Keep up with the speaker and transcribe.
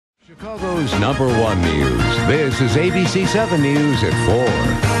Chicago's #1 news. This is ABC 7 News at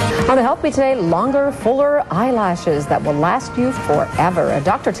 4. On the Help Me today, longer, fuller eyelashes that will last you forever. A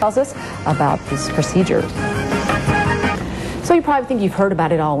doctor tells us about this procedure. So you probably think you've heard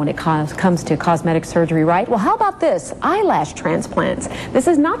about it all when it comes to cosmetic surgery, right? Well, how about this? Eyelash transplants. This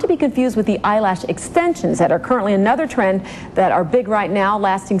is not to be confused with the eyelash extensions that are currently another trend that are big right now,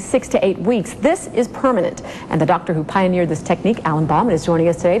 lasting 6 to 8 weeks. This is permanent. And the doctor who pioneered this technique, Bauman, is joining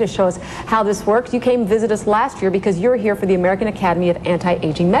us today to show us how this works. You came visit us last year because you're here for the American Academy of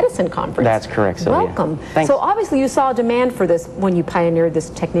Anti-Aging Medicine Conference. That's correct, Sylvia. Welcome. Thanks. So obviously you saw a demand for this when you pioneered this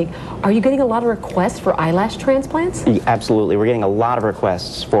technique. Are you getting a lot of requests for eyelash transplants? Absolutely. We're getting a lot of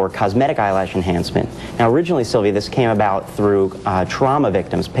requests for cosmetic eyelash enhancement. Now, originally, Sylvia, this came about through trauma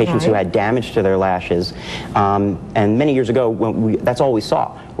victims, patients who had damage to their lashes. And many years ago, that's all we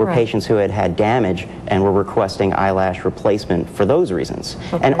saw were patients who had damage and were requesting eyelash replacement for those reasons.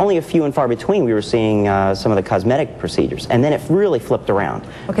 And only a few and far between we were seeing some of the cosmetic procedures. And then it really flipped around.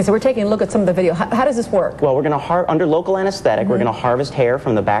 Okay, so we're taking a look at some of the video. How does this work? Well, we're going to, under local anesthetic, we're going to harvest hair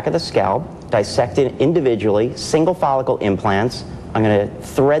from the back of the scalp, dissect it individually, single follicle implants. I'm going to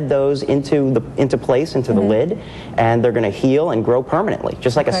thread those into place, into the lid, and they're going to heal and grow permanently.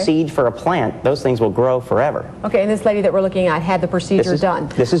 Just like a seed for a plant, those things will grow forever. Okay, and this lady that we're looking at had the procedure done.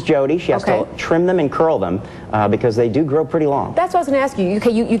 This is Jody. She has to trim them and curl them because they do grow pretty long. That's what I was going to ask you.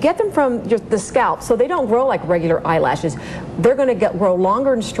 Okay, you get them from the scalp, so they don't grow like regular eyelashes. They're going to grow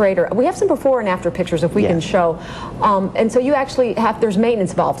longer and straighter. We have some before and after pictures if we can show. And so you actually have, there's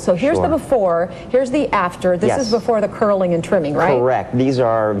maintenance involved. So here's the before, here's the after. This is before the curling and trimming, right? Correct. These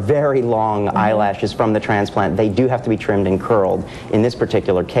are very long eyelashes from the transplant. They do have to be trimmed and curled in this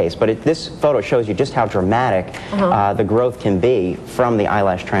particular case. But this photo shows you just how dramatic the growth can be from the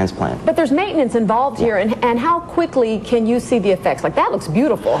eyelash transplant. But there's maintenance involved here, and how quickly can you see the effects? Like, that looks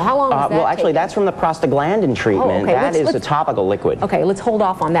beautiful. How long does that Well, actually, that's from the prostaglandin treatment. That is a topical liquid. Okay, let's hold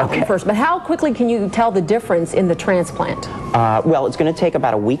off on that one first. But how quickly can you tell the difference in the transplant? Well, it's going to take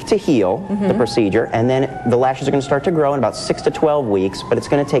about a week to heal, the procedure, and then the lashes are going to start to grow in about 6 to 12 weeks, but it's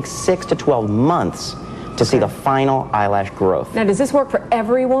going to take 6 to 12 months to see the final eyelash growth. Now, does this work for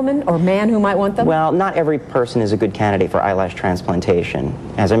every woman or man who might want them? Well, not every person is a good candidate for eyelash transplantation.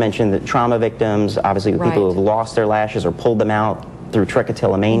 As I mentioned, the trauma victims, obviously people who have lost their lashes or pulled them out through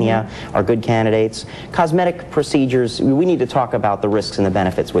trichotillomania are good candidates. Cosmetic procedures, we need to talk about the risks and the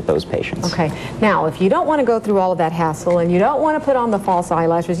benefits with those patients. Okay. Now, if you don't want to go through all of that hassle and you don't want to put on the false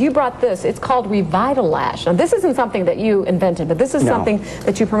eyelashes, you brought this. It's called Revitalash. Now, this isn't something that you invented, but this is something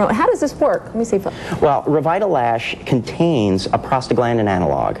that you promote. How does this work? Let me see. Well, Revitalash contains a prostaglandin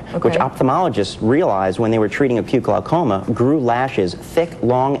analog, which ophthalmologists realized when they were treating acute glaucoma grew lashes thick,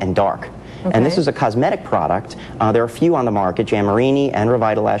 long, and dark. And this is a cosmetic product. There are a few on the market. Jamarini and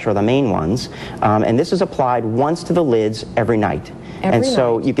Revitalash are the main ones. And this is applied once to the lids every night.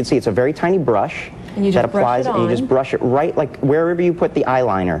 So you can see it's a very tiny brush that applies, and you just brush it right like wherever you put the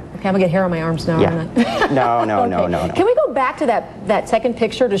eyeliner. Okay, I'm gonna get hair on my arms now. No. Can we go back to that second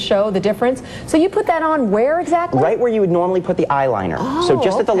picture to show the difference? So you put that on where exactly? Right where you would normally put the eyeliner. So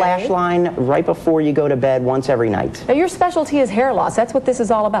just at the lash line, right before you go to bed, once every night. Now, your specialty is hair loss. That's what this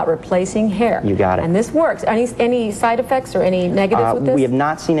is all about, replacing hair. You got it. And this works. Any side effects or any negatives with this? We have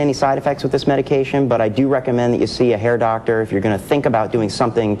not seen any side effects with this medication, but I do recommend that you see a hair doctor if you're going to think about doing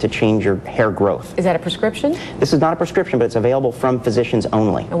something to change your hair growth. Is that a prescription? This is not a prescription, but it's available from physicians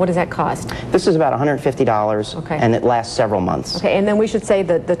only. And what does that cost? This is about $150, and it lasts several months. Okay, and then we should say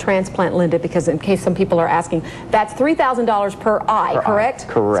the transplant, Linda, because in case some people are asking, that's $3,000 per eye, correct?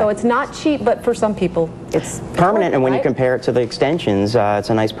 Correct. So it's not cheap, but for some people, it's permanent, and when you compare it to the extensions,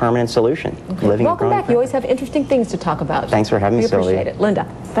 it's a nice permanent solution. Welcome back. You always have interesting things to talk about. Thanks for having me, Sylvia. We appreciate it. Linda.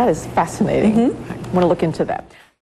 That is fascinating. I want to look into that.